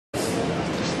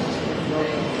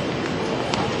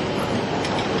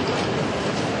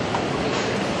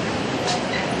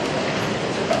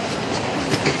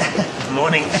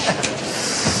morning.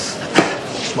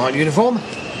 Smart uniform,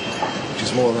 which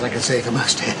is more than I can say for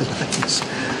most airlines.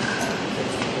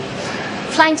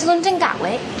 Flying to London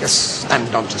Gatwick? Yes,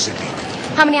 and on to Sydney.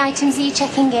 How many items are you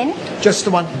checking in? Just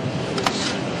the one.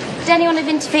 Did anyone have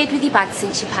interfered with your bags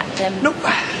since you packed them? Nope.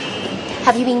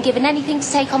 Have you been given anything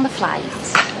to take on the flight?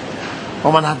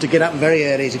 One had to get up very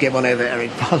early to get one over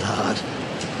Eric Pollard.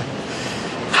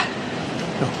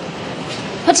 No.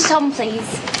 Put it on,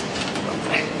 please.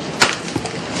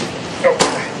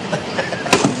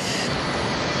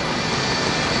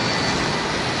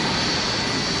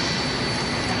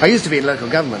 I used to be in local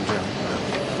government,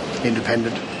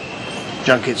 independent,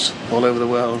 junkets all over the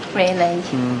world. Really?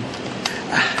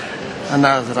 And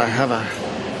now that I have a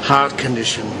heart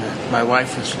condition, my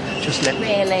wife has just let me...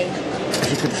 Really?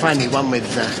 If you could find me one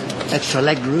with extra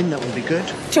leg room, that would be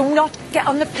good. Do not get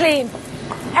on the plane.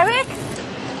 Eric?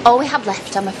 All we have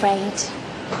left, I'm afraid.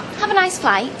 Have a nice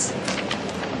flight.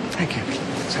 Thank you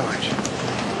so much.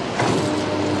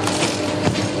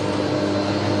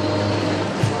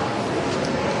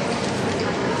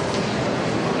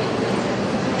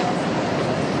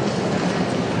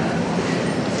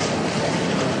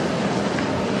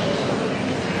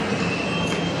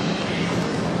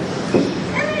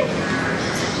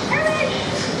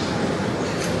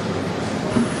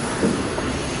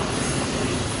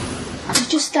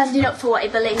 Standing up for what he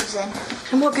believes in.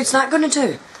 And what good's that going to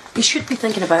do? He should be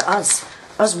thinking about us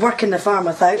working the farm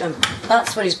without him.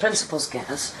 That's where his principles get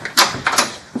us.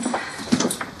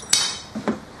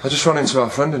 I just ran into our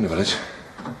friend in the village.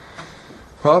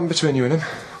 What happened between you and him?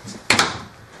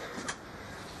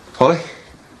 Holly?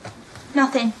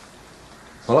 Nothing.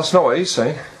 Well, that's not what he's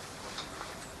saying.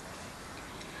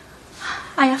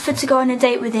 I offered to go on a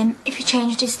date with him if he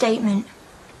changed his statement.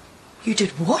 You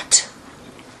did what?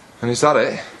 And is that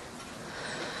it?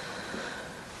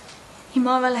 He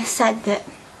more or less said that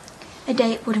a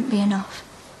date wouldn't be enough.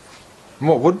 And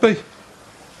what would be?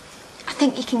 I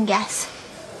think you can guess.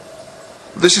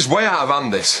 This is way out of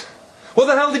hand, this. What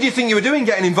the hell did you think you were doing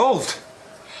getting involved?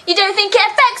 You don't think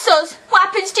it affects us? What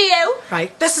happens to you?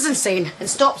 Right, this is insane. It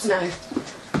stops now.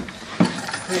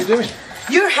 What are you doing?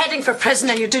 You're heading for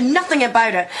prison and you're doing nothing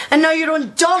about it. And now your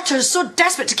own daughter is so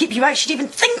desperate to keep you out she'd even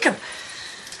think of...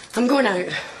 I'm going out.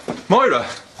 Moira?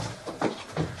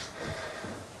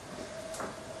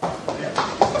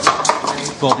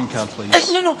 Boarding card,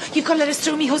 please. No, you've got to let us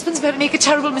through. My husband's about to make a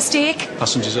terrible mistake.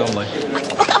 Passengers only.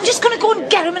 Look, I'm just going to go and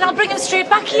get him and I'll bring him straight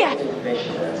back here.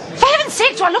 For heaven's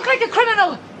sake, do I look like a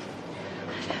criminal?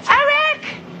 Eric!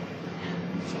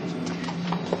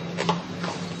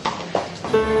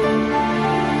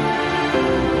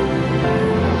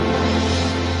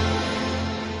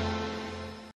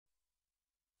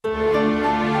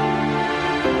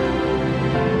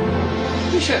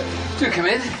 Do come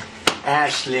in.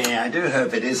 Ashley, I do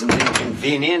hope it isn't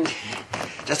inconvenient.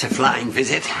 Just a flying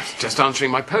visit. Just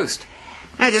answering my post.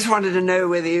 I just wanted to know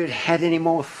whether you'd had any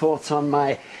more thoughts on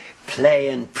my play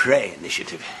and pray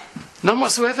initiative. None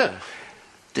whatsoever.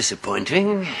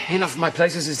 Disappointing. Enough of my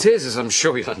place as it is, as I'm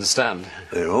sure you'll understand.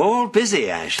 We're all busy,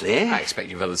 Ashley. I expect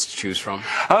you've others to choose from.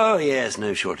 Oh, yes,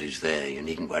 no shortage there. You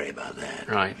needn't worry about that.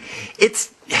 Right.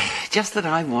 It's just that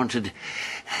I wanted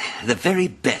the very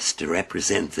best to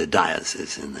represent the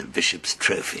diocese in the bishop's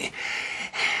trophy.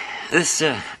 This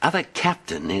other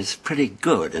captain is pretty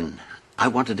good, and I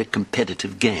wanted a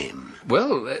competitive game.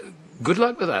 Well, good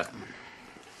luck with that.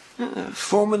 A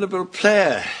formidable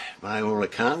player, by all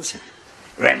accounts.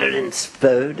 Reverend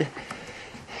Spode.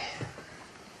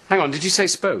 Hang on, did you say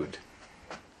Spode?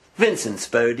 Vincent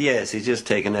Spode, yes. He's just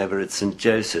taken over at St.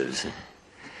 Joseph's.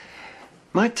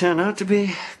 Might turn out to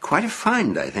be quite a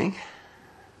find, I think.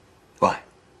 Why?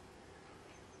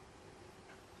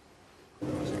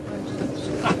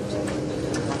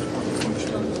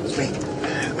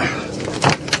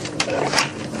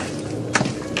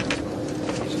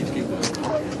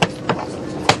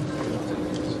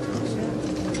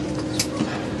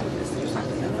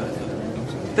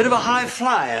 Bit of a high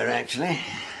flyer, actually.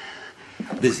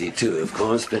 Busy too, of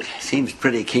course, but seems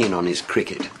pretty keen on his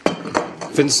cricket.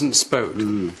 Vincent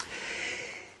Spode.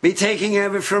 Be taking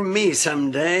over from me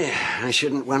someday, I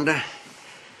shouldn't wonder.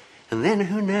 And then,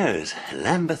 who knows,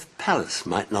 Lambeth Palace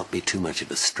might not be too much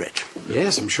of a stretch.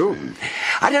 Yes, I'm sure.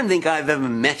 I don't think I've ever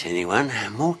met anyone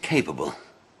more capable.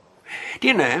 Do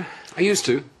you know? I used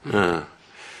to. Oh.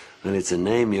 Well, it's a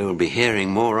name you'll be hearing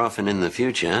more often in the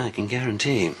future, I can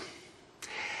guarantee.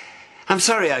 I'm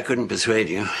sorry I couldn't persuade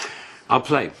you. I'll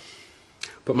play.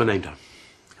 Put my name down.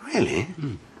 Really?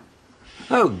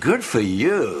 Oh, good for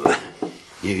you.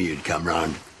 Knew you'd come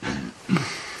round.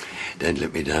 Don't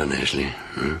let me down, Ashley.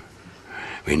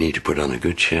 We need to put on a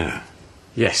good show.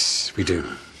 Yes, we do.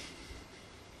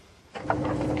 Ladies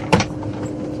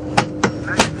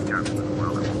and gentlemen,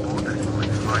 welcome aboard this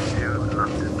morning's flight to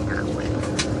London Gatwick.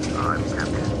 I'm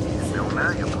Captain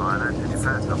Bellamy, your pilot, and your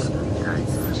first officer today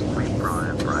is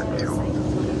Bribe Bradshaw.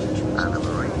 And the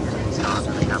Marine is in charge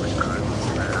of the cabin crew.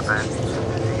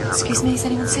 Excuse me, is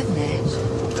anyone sitting there?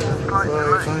 Flight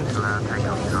delay to allow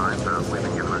takeoff time, but we've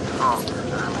been given a slot,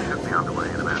 and we should be underway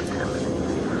in about 10 minutes.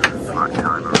 Flight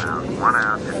time around 1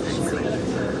 hour 15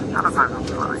 minutes. Have a pleasant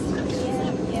flight.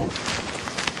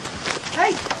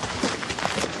 Hey!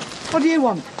 What do you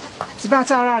want? It's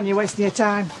about our hour you're wasting your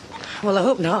time. Well, I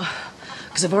hope not,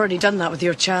 because I've already done that with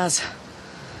your Chaz.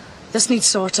 This needs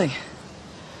sorting.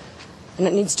 And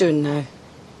it needs doing now.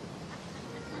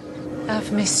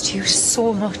 I've missed you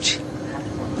so much.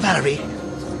 Valerie,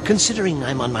 considering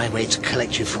I'm on my way to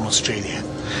collect you from Australia,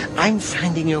 I'm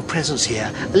finding your presence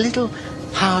here a little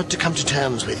hard to come to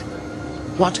terms with.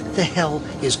 What the hell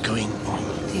is going on?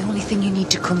 The only thing you need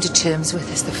to come to terms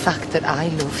with is the fact that I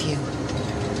love you.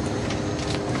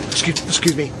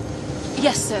 Excuse me.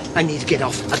 Yes, sir. I need to get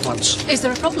off at once. Is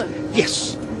there a problem?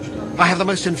 Yes. I have the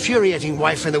most infuriating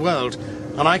wife in the world,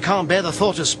 and I can't bear the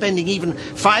thought of spending even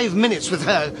 5 minutes with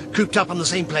her cooped up on the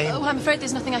same plane. Oh, I'm afraid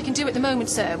there's nothing I can do at the moment,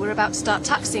 sir. We're about to start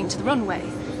taxiing to the runway.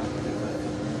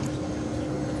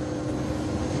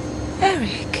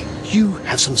 Eric. You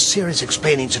have some serious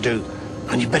explaining to do,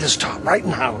 and you better start right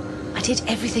now. I did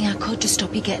everything I could to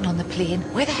stop you getting on the plane.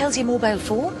 Where the hell's your mobile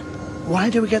phone? Why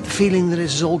do we get the feeling that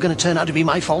this is all going to turn out to be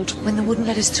my fault? When they wouldn't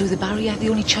let us through the barrier, the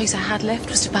only choice I had left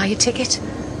was to buy a ticket.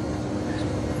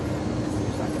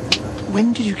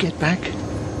 When did you get back?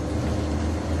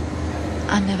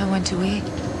 I never went away.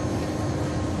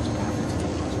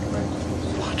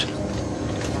 What?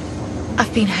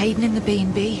 I've been hiding in the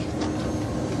B&B.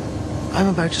 I'm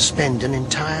about to spend an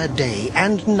entire day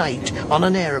and night on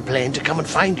an aeroplane to come and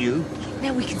find you.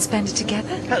 Now we can spend it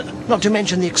together. Not to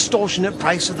mention the extortionate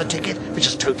price of the ticket, which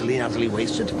is totally and utterly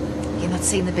wasted. You're not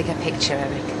seeing the bigger picture,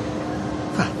 Eric.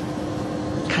 Well,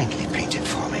 kindly paint it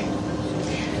for me.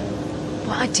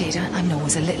 What I did, I know,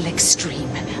 was a little extreme.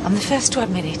 I'm the first to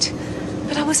admit it.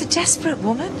 But I was a desperate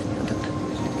woman.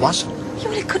 Was? Yeah,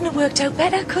 well, it couldn't have worked out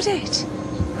better, could it?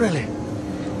 Really?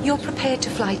 You're prepared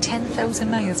to fly 10,000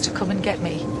 miles to come and get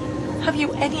me. Have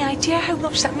you any idea how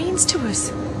much that means to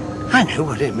us? I know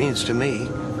what it means to me.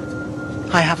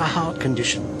 I have a heart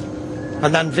condition.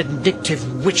 And that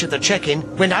vindictive witch at the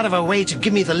check-in went out of her way to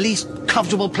give me the least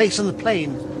comfortable place on the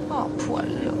plane. Oh, poor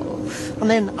love. And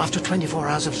then, after 24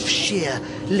 hours of sheer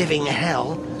living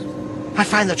hell, I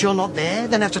find that you're not there,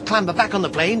 then have to clamber back on the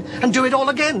plane and do it all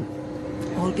again.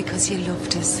 All because you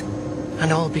loved us.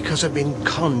 And all because I've been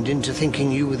conned into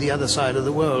thinking you were the other side of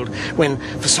the world, when,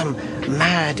 for some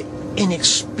mad,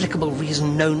 inexplicable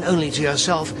reason known only to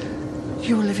yourself,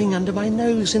 you were living under my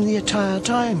nose in the entire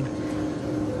time.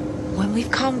 When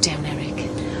we've calmed down, Eric,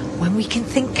 when we can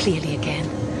think clearly again,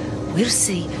 we'll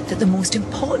see that the most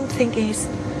important thing is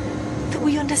that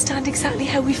we understand exactly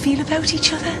how we feel about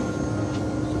each other.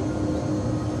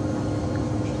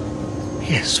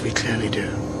 Yes, we clearly do.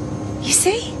 You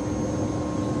see?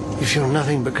 You feel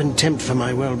nothing but contempt for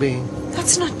my well-being.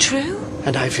 That's not true.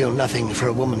 And I feel nothing for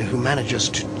a woman who manages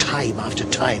to, time after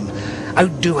time,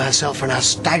 outdo herself in her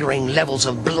staggering levels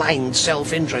of blind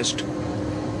self-interest.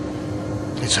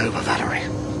 It's over, Valerie.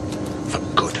 For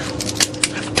good.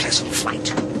 Have a pleasant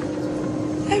flight.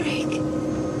 Eric.